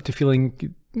both admit to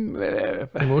feeling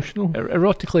Emotional?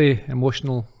 Erotically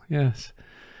emotional, yes.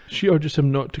 She urges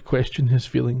him not to question his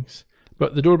feelings,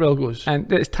 but the doorbell goes.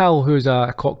 And it's Tal who's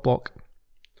a cockblock.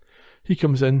 He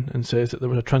comes in and says that there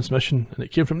was a transmission and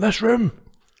it came from this room.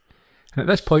 And at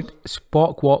this point,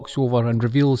 Spock walks over and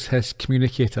reveals his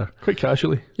communicator. Quite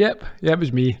casually. Yep, yeah, it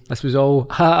was me. This was all,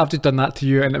 I've just done that to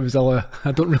you, and it was all,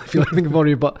 I don't really feel anything for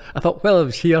you, but I thought, well, it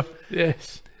was here.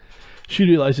 Yes. She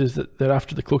realises that they're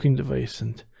after the cloaking device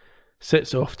and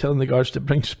sets off, telling the guards to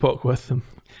bring Spock with them.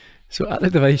 So at the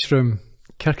device room,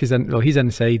 Kirk is he's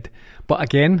inside, but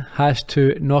again has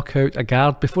to knock out a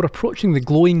guard before approaching the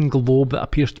glowing globe that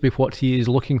appears to be what he is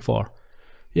looking for.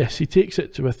 Yes, he takes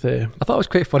it with... I thought it was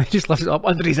quite funny, he just lifts it up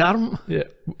under his arm. Yeah,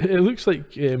 it looks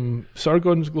like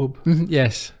Sargon's globe.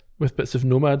 Yes. With bits of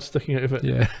nomads sticking out of it.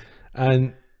 Yeah.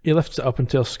 And he lifts it up and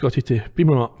tells Scotty to beam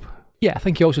him up. Yeah, I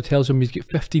think he also tells him he's got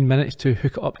 15 minutes to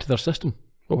hook it up to their system.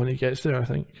 Well, when he gets there, I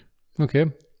think. Okay.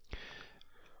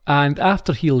 And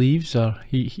after he leaves,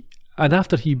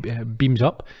 after he beams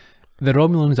up, the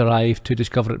Romulans arrive to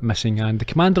discover it missing, and the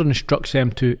commander instructs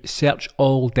them to search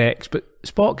all decks, but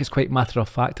Spock is quite matter of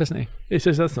fact, isn't he? He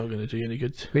says that's not going to do you any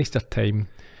good. Waste of time.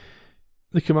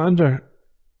 The commander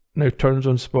now turns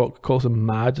on Spock, calls him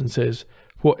mad, and says,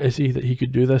 what is he that he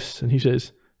could do this? And he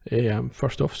says, I'm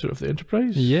first officer of the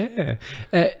Enterprise. Yeah.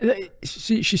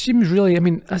 She seems really, I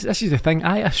mean, this is the thing,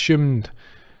 I assumed...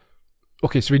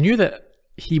 Okay, so we knew that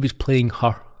he was playing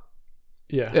her.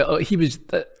 Yeah. He was,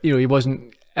 he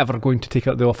wasn't ever going to take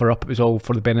the offer up. It was all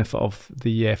for the benefit of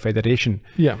the Federation.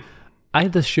 Yeah.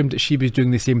 I'd assumed that she was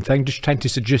doing the same thing, just trying to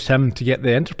seduce him to get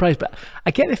the Enterprise. But I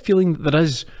get the feeling that there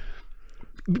is,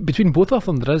 between both of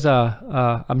them, there is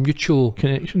a mutual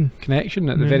connection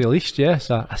at the very least.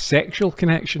 Yes, a sexual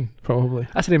connection. Probably.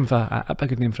 That's a name for a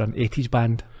good name for an 80s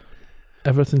band.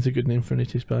 Everything's a good name for an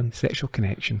 80s band. Sexual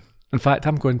connection. In fact,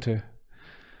 I'm going to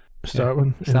start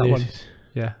one. Start one.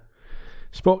 Yeah.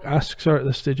 Spock asks her at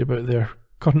this stage about their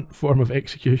current form of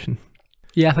execution.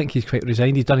 Yeah, I think he's quite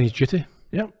resigned. He's done his duty.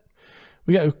 Yep.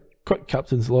 We get a quick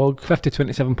captain's log.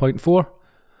 5027.4.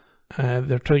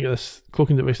 They're trying to get this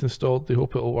cloaking device installed. They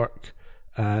hope it'll work,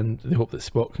 and they hope that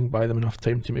Spock can buy them enough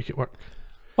time to make it work.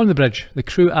 On the bridge, the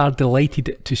crew are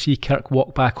delighted to see Kirk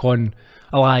walk back on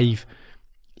alive,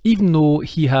 even though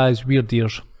he has weird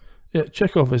ears. Yeah,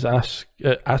 Chekhov is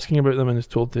asking about them and is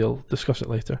told they'll discuss it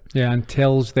later. Yeah, and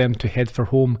tells them to head for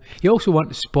home. He also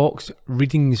wants Spock's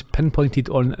readings pinpointed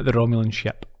on the Romulan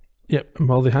ship. Yep, and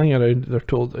while they hang around, they're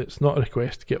told it's not a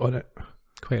request, get on it.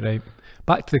 Quite right.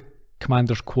 Back to the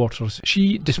commander's quarters.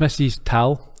 She dismisses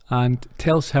Tal and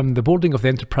tells him the boarding of the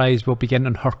Enterprise will begin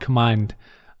on her command,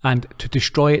 and to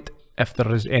destroy it if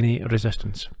there is any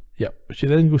resistance. Yep, she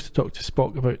then goes to talk to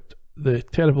Spock about the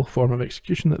terrible form of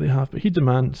execution that they have, but he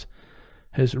demands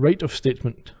his right of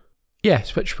statement.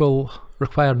 Yes, which will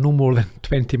require no more than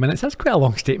 20 minutes. That's quite a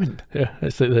long statement. Yeah,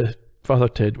 it's like the Father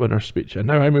Ted Winner speech. And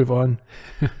now I move on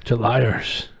to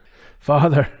liars.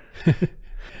 Father.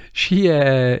 She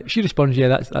responds,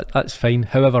 yeah, that's fine.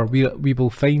 However, we will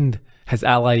find his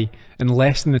ally in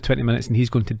less than the 20 minutes and he's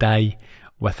going to die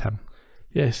with him.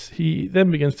 Yes, he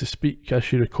then begins to speak as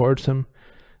she records him,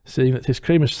 saying that his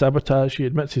crime is sabotage. He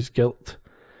admits his guilt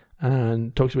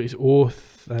and talks about his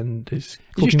oath and his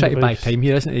He's just trying device. to buy time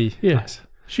here, isn't he? Yes.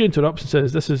 She interrupts and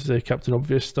says, this is Captain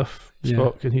Obvious stuff,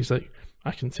 Spock. Yeah. And he's like,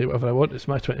 I can say whatever I want, it's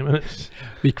my 20 minutes.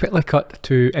 We quickly cut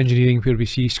to engineering where we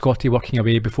see Scotty working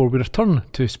away before we return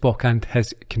to Spock and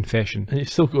his confession. And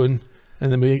he's still going.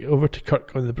 And then we get over to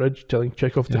Kirk on the bridge telling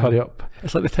Chekhov to hurry up.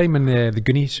 It's like the time in the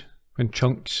Goonies when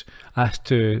Chunks asked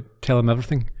to tell him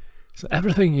everything. He's like,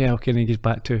 everything? Yeah, okay. And he goes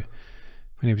back to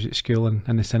when he was at school and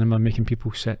in the cinema making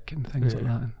people sick and things like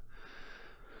that.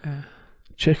 And,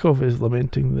 Chekhov is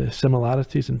lamenting the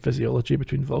similarities in physiology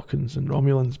between Vulcans and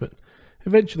Romulans, but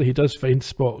eventually he does find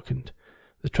Spock, and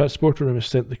the transporter room is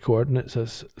sent the coordinates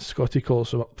as Scotty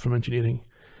calls him up from engineering.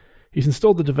 He's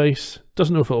installed the device,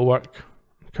 doesn't know if it'll work.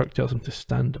 Kirk tells him to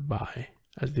stand by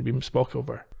as they beam Spock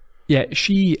over. yeah,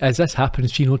 as this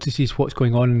happens, she notices what's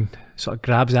going on and sort of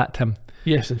grabs at him.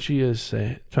 Yes, and she is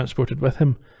transported with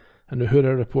him, and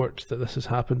Uhura reports that this has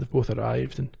happened. They've both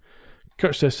arrived, and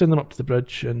Kirk says, send them up to the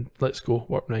bridge and let's go,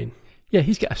 warp 9. Yeah,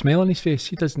 he's got a smile on his face.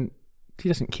 He doesn't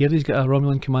care he's got a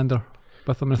Romulan commander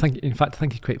with him. And I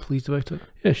think he's quite pleased about it.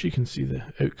 Yeah, she can see the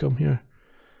outcome here.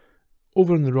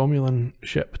 Over on the Romulan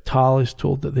ship, Tal is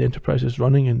told that the Enterprise is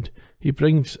running and he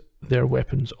brings their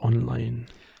weapons online.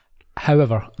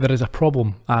 However, there is a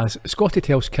problem as Scotty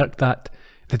tells Kirk that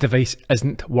the device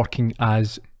isn't working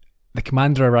as the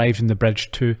commander arrives on the bridge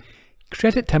to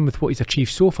credit him with what he's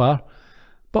achieved so far,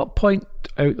 but point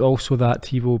out also that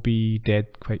he will be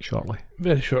dead quite shortly.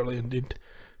 Very shortly indeed.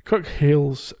 Kirk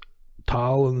hails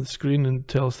Tal on the screen and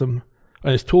tells them,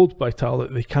 and is told by Tal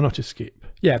that they cannot escape.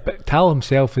 Yeah, but Tal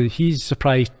himself, he's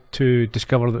surprised to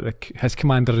discover that his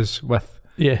commander is with...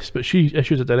 Yes, but she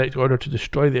issues a direct order to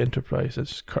destroy the Enterprise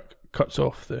as Kirk cuts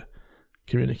off the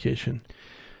communication.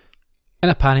 In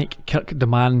a panic, Kirk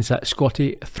demands that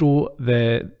Scotty throws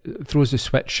the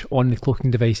switch on the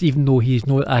cloaking device, even though he has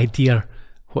no idea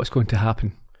what's going to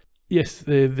happen. Yes,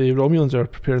 the Romulans are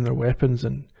preparing their weapons,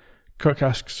 and Kirk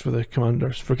asks for the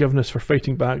commander's forgiveness for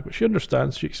fighting back, but she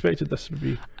understands. She expected this would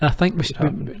be. And I think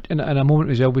in a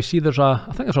moment as well, we see there's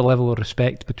a level of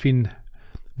respect between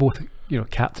both,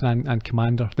 captain and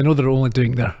commander. They know they're only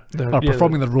doing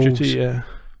performing their roles. Duty, yeah.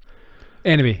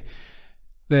 Anyway,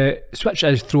 the switch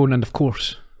is thrown, and of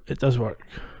course, it does work.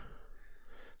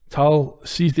 Tal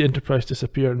sees the Enterprise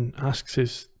disappear and asks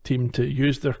his team to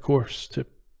use their course to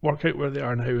work out where they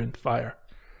are now and fire.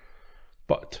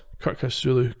 But Kirk has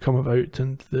Sulu come about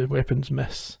and the weapons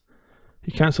miss.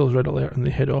 He cancels red alert and they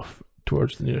head off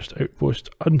towards the nearest outpost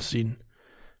unseen,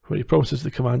 where he promises the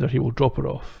commander he will drop her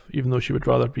off, even though she would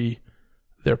rather be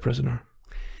their prisoner.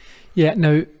 Yeah,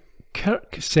 now,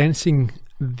 Kirk, sensing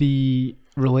the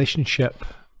relationship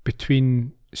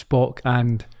between Spock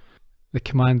and the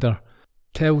commander,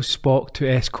 tells Spock to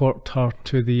escort her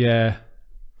to the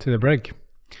brig.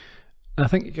 And I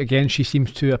think, again, she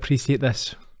seems to appreciate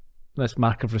this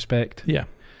mark of respect. Yeah.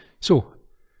 So,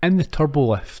 in the turbo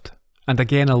lift, and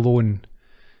again alone,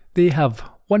 they have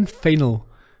one final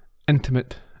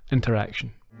intimate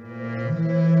interaction.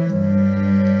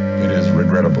 It is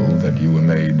regrettable that you were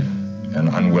made an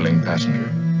unwilling passenger.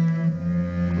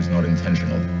 It was not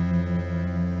intentional.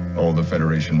 All the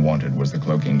Federation wanted was the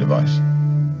cloaking device.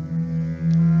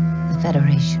 The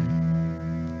Federation.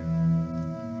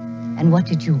 And what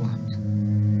did you want?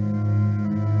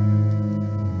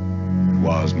 It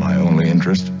was my only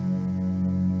interest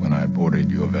when I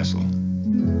boarded your vessel.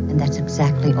 And that's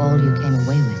exactly all you came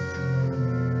away with.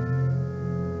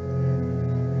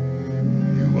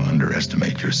 You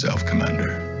underestimate yourself,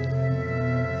 Commander.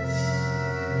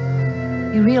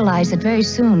 You realize that very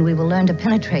soon we will learn to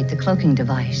penetrate the cloaking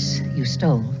device you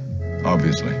stole.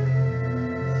 Obviously.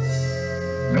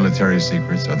 Military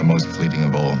secrets are the most fleeting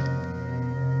of all.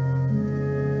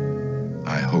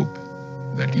 I hope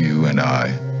that you and I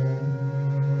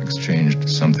exchanged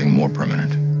something more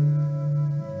permanent.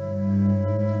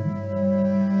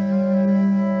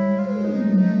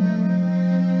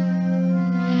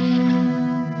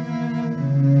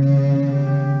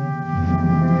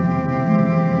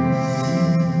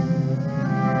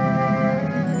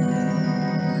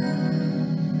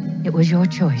 It was your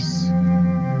choice. It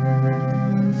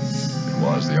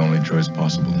was the only choice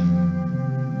possible.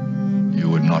 You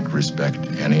would not respect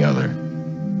any other.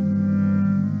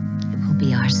 It will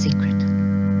be our secret.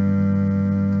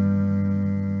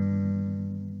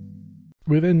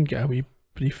 We then get a wee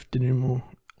brief denouement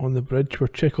on the bridge where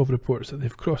Chekhov reports that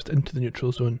they've crossed into the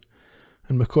neutral zone,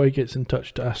 and McCoy gets in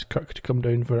touch to ask Kirk to come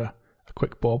down for a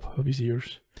quick bob of his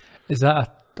ears. Is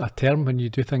that a term when you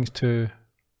do things to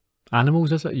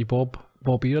animals, is it? You bob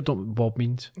ear? I don't know what bob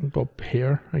means. Bob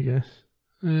hair, I guess.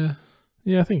 Yeah.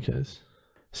 Yeah, I think it is.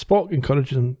 Spock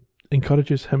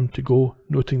encourages him to go,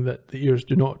 noting that the ears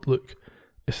do not look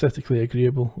aesthetically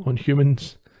agreeable on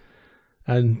humans.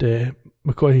 And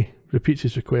McCoy repeats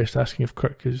his request, asking if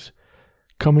Kirk is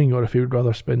coming or if he would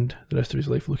rather spend the rest of his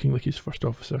life looking like his first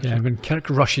officer. Yeah, when Kirk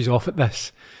rushes off at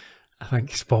this, I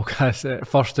think Spock has at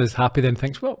first is happy, then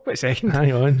thinks, well, wait a second.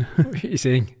 Hang on. What are you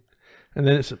saying? And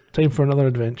then it's time for another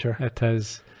adventure. It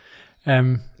is.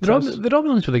 The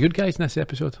Romulans were the good guys in this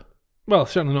episode. Well,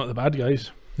 certainly not the bad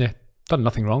guys. Yeah, done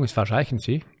nothing wrong as far as I can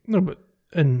see. No, but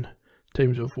in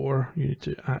times of war, you need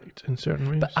to act in certain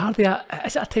ways. But are they?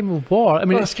 Is it a time of war? I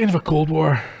mean, it's kind of a Cold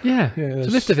War. Yeah. Yeah, so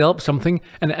they've developed something,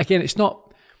 and again, it's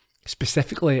not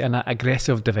specifically an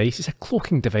aggressive device. It's a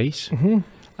cloaking device.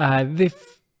 Mm-hmm.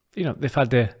 They've had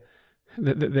the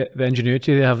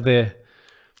ingenuity. They have the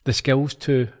skills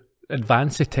to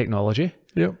advance the technology.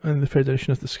 Yep, and the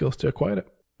Federation has the skills to acquire it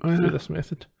through this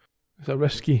method. It's a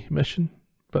risky mission,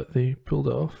 but they pulled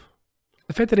it off.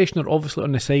 The Federation are obviously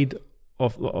on the side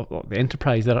of the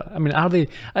Enterprise. Are they?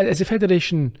 Is the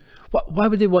Federation? Why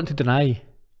would they want to deny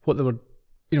what they were?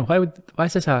 Why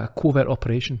is this a covert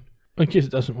operation? In case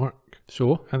it doesn't work.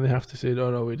 So? And they have to say,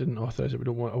 no, we didn't authorise it, we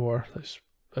don't want a war. Let's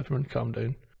everyone calm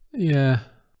down. Yeah.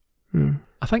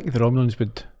 I think the Romulans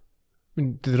would...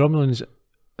 do the Romulans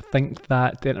think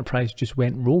that the Enterprise just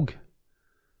went rogue?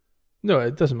 No,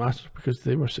 it doesn't matter because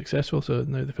they were successful, so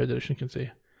now the Federation can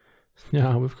say,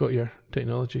 yeah, we've got your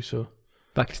technology, so...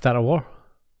 That could start a war.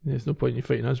 There's no point in you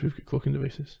fighting us, we've got cloaking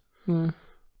devices. I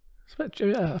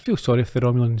feel sorry for the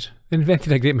Romulans. They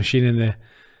invented a great machine and the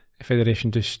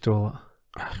Federation just stole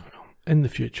it. In the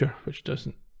future, which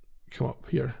doesn't come up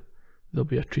here, there'll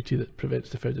be a treaty that prevents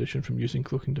the Federation from using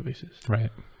cloaking devices.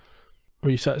 Right. Were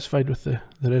you satisfied with the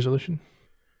resolution?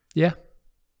 Yeah.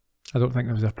 I don't think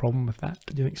there was a problem with that.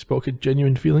 Do you think Spock had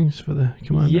genuine feelings for the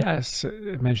commander? Yes,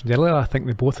 I mentioned earlier, I think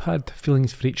they both had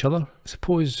feelings for each other. I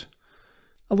suppose,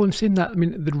 although I'm saying that,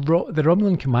 the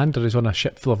Romulan Commander is on a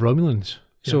ship full of Romulans,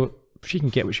 so she can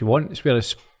get what she wants,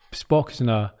 whereas Spock is in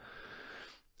a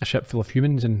ship full of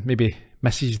humans and maybe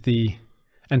misses the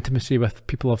intimacy with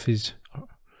people of his,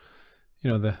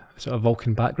 the sort of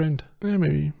Vulcan background. Yeah,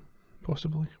 maybe,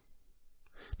 possibly.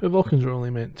 But Vulcans are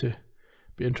only meant to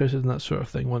be interested in that sort of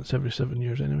thing once every 7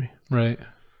 years anyway. Right.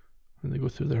 When they go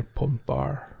through their pump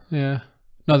bar. Yeah.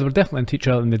 No, they were definitely into each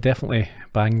other and they definitely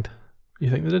banged. You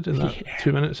think they did in that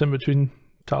 2 minutes in between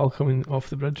Tal coming off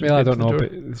the bridge? Well, I don't know,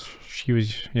 but she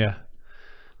was, they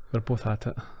were both at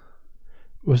it.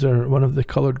 Was there one of the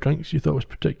coloured drinks you thought was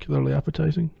particularly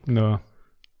appetising? No.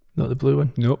 Not the blue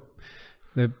one? Nope.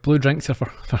 The blue drinks are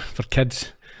for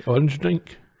kids. Orange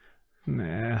drink?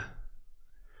 Nah.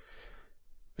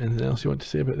 Anything else you want to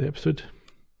say about the episode?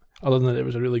 Other than that it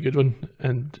was a really good one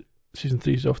and season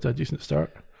 3 is off to a decent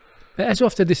start. It is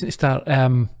off to a decent start.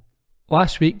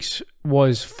 Last week's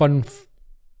was fun.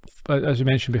 As we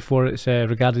mentioned before, it's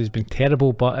regarded as being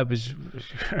terrible, but it was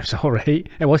alright.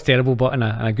 It was terrible, but in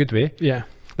a good way. Yeah.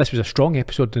 This was a strong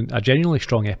episode, a genuinely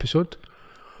strong episode.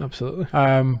 Absolutely.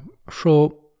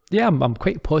 So, yeah, I'm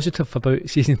quite positive about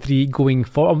season 3 going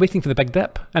forward. I'm waiting for the big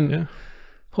dip, and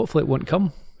hopefully it won't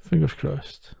come. Fingers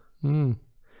crossed.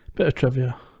 Bit of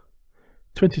trivia.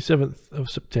 27th of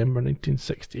September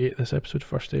 1968, this episode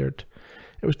first aired.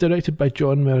 It was directed by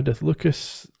John Meredith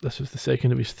Lucas. This was the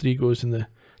second of his 3 goes in the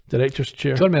director's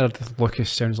chair. John Meredith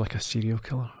Lucas sounds like a serial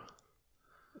killer.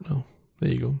 Well,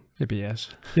 there you go. Maybe he is.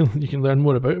 You can learn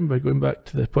more about him by going back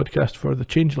to the podcast for The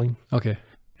Changeling. Okay.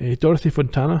 Dorothy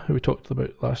Fontana, who we talked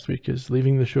about last week, is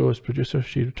leaving the show as producer.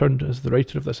 She returned as the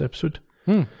writer of this episode.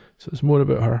 So there's more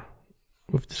about her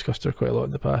We've discussed her quite a lot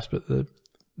in the past, but the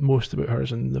most about her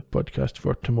is in the podcast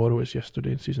for Tomorrow Is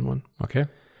Yesterday in season 1. Okay.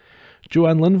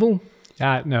 Joanne Linville.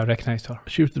 No, I recognised her.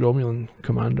 She was the Romulan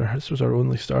commander. This was her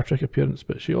only Star Trek appearance,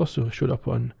 but she also showed up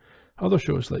on other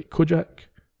shows like Kojak,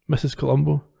 Mrs.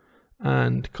 Columbo,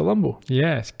 and Columbo.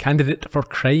 Yes, Candidate for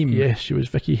Crime. Yes, she was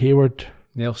Vicky Hayward.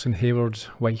 Nelson Hayward's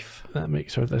wife. That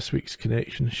makes her this week's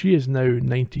connection. She is now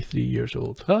 93 years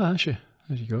old. Oh, is she?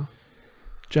 There you go.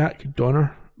 Jack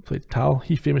Donner played Tal.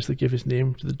 He famously gave his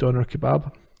name to the Donner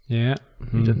kebab. Yeah.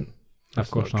 He didn't. Of That's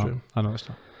course not not. true. I know it's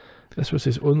not. This was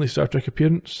his only Star Trek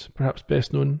appearance, perhaps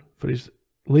best known for his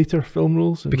later film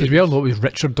roles. Because we all know it was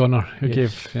Richard Donner who Yes.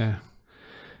 gave... Yeah.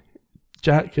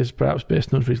 Jack is perhaps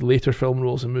best known for his later film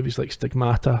roles in movies like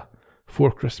Stigmata,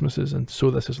 Four Christmases, and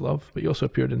So This Is Love. But he also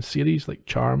appeared in series like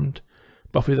Charmed,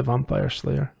 Buffy the Vampire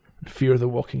Slayer, and Fear the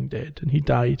Walking Dead. And he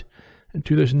died in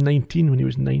 2019 when he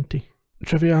was 90.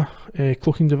 Trivia,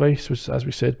 cloaking device was, as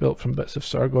we said, built from bits of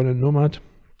Sargon and Nomad.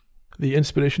 The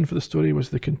inspiration for the story was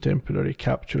the contemporary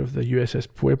capture of the USS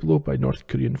Pueblo by North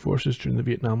Korean forces during the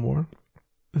Vietnam War.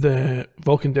 The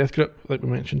Vulcan death grip, like we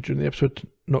mentioned during the episode,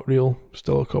 not real,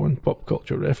 still a common pop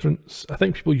culture reference. I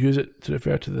think people use it to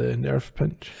refer to the nerve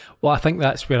pinch. Well, I think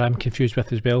that's where I'm confused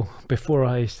with as well. Before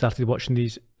I started watching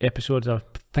these episodes, I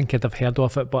think I'd have heard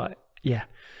of it, but yeah,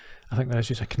 I think there's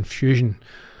just a confusion.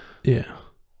 Yeah.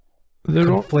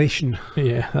 Conflation.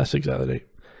 Yeah, that's exactly right.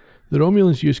 The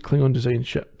Romulans used Klingon designed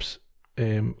ships,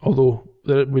 although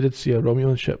we did see a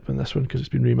Romulan ship in this one because it's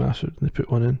been remastered and they put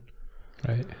one in.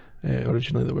 Right.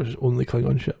 Originally there was only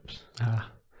Klingon ships. Ah.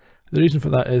 The reason for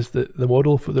that is that the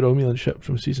model for the Romulan ship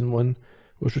from season 1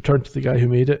 was returned to the guy who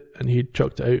made it, and he'd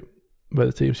chucked it out by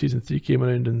the time season 3 came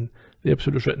around, and the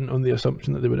episode was written on the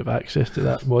assumption that they would have access to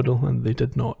that model, and they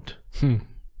did not.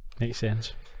 Makes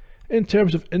sense. In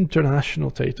terms of international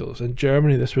titles, in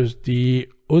Germany this was Die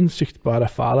Unsichtbare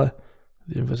Falle,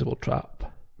 the Invisible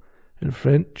Trap. In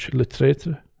French, Le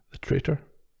Traitre, the Traitor.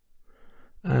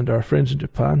 And our friends in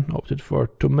Japan opted for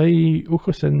Tomei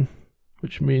Okosen,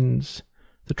 which means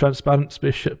the transparent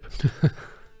spaceship.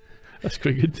 That's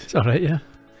quite good. It's alright, yeah.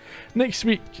 Next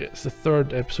week, it's the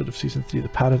third episode of season 3, The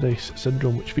Paradise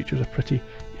Syndrome, which features a pretty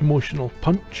emotional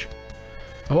punch.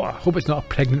 Oh, I hope it's not a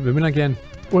pregnant woman again.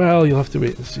 Well, you'll have to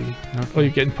wait and see. Okay. Oh, you're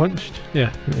getting punched?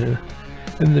 Yeah.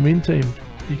 In the meantime,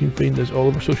 you can find us all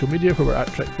over social media where we're at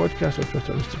Trek Podcast on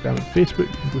Twitter, Instagram and Facebook.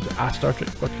 You can go to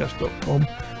astartrekpodcast.com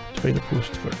to find a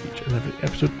post for each and every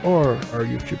episode, or our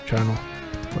YouTube channel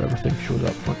where everything shows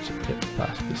up once it gets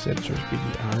past the censor's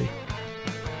beady eye.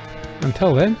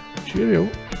 Until then, cheerio.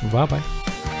 bye bye.